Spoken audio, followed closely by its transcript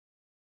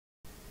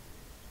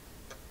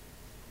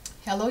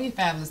Hello, you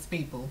fabulous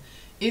people.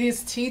 It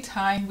is tea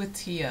time with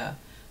Tia.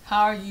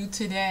 How are you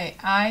today?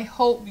 I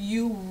hope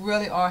you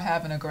really are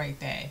having a great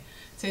day.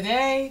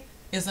 Today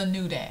is a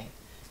new day.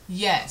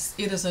 Yes,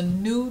 it is a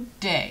new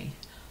day.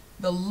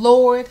 The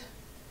Lord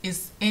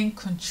is in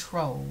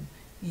control.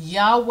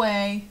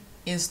 Yahweh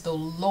is the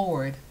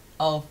Lord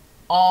of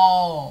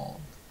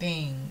all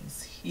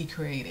things He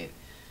created.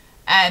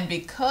 And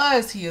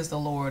because He is the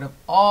Lord of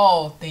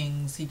all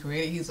things He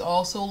created, He's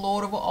also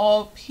Lord of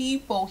all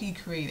people He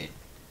created.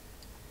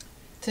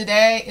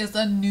 Today is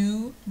a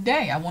new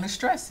day. I want to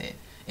stress it.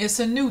 It's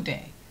a new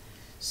day.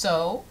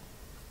 So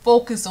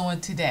focus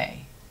on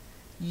today.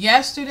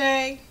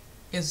 Yesterday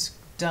is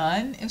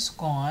done, it's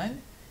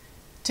gone.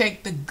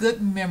 Take the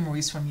good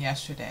memories from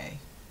yesterday.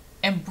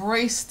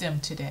 Embrace them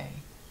today.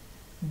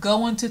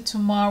 Go into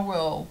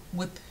tomorrow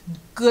with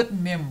good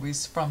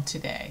memories from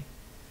today.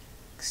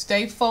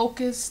 Stay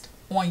focused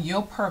on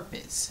your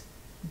purpose.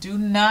 Do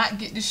not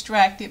get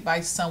distracted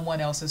by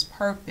someone else's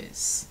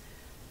purpose.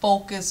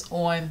 Focus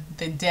on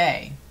the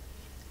day.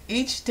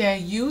 Each day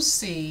you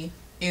see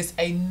is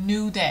a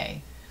new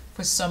day.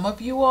 For some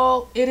of you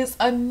all, it is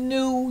a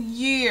new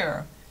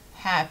year.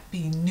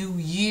 Happy New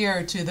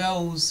Year to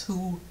those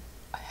who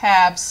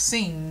have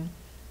seen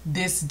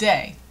this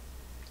day.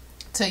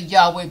 To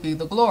Yahweh be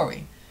the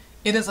glory.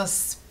 It is a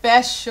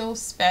special,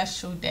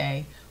 special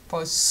day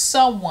for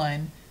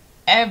someone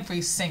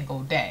every single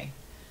day.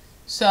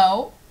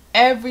 So,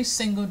 every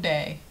single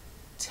day,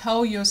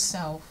 tell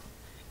yourself,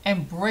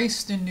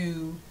 embrace the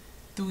new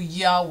through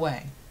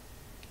Yahweh.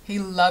 He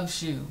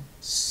loves you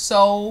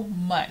so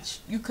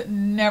much. You could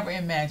never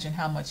imagine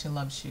how much He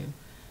loves you.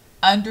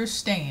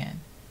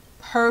 Understand,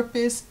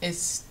 purpose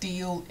is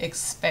still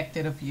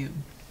expected of you.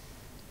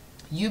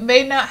 You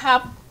may not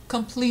have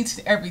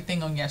completed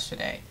everything on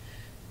yesterday,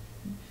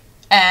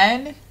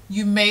 and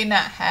you may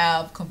not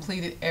have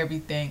completed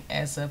everything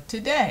as of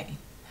today.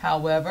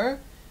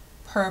 However,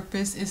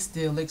 purpose is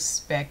still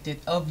expected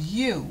of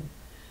you.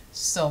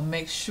 So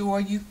make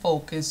sure you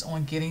focus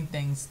on getting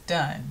things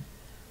done.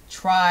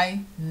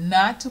 Try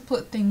not to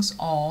put things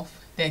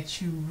off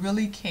that you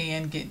really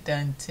can get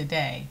done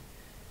today.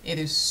 It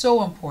is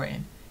so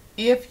important.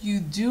 If you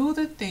do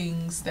the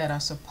things that are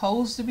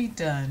supposed to be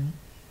done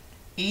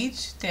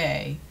each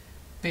day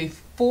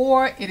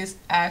before it is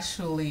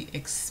actually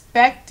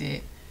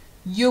expected,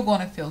 you're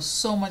going to feel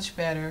so much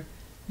better.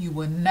 You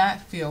will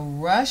not feel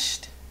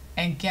rushed.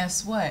 And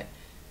guess what?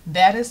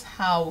 That is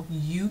how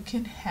you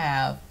can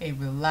have a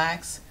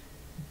relaxed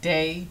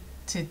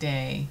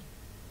day-to-day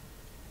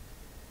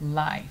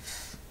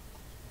life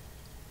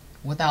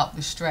without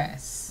the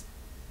stress.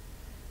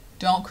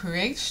 Don't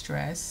create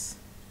stress.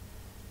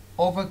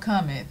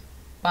 Overcome it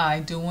by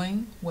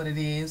doing what it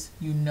is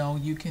you know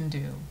you can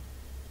do.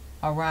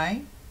 All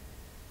right?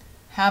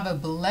 Have a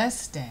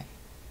blessed day,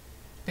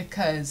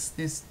 because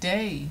this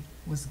day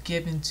was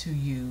given to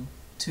you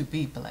to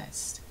be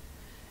blessed.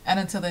 And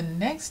until the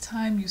next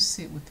time you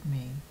sit with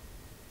me,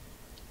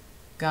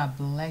 God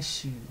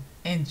bless you.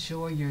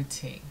 Enjoy your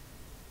tea.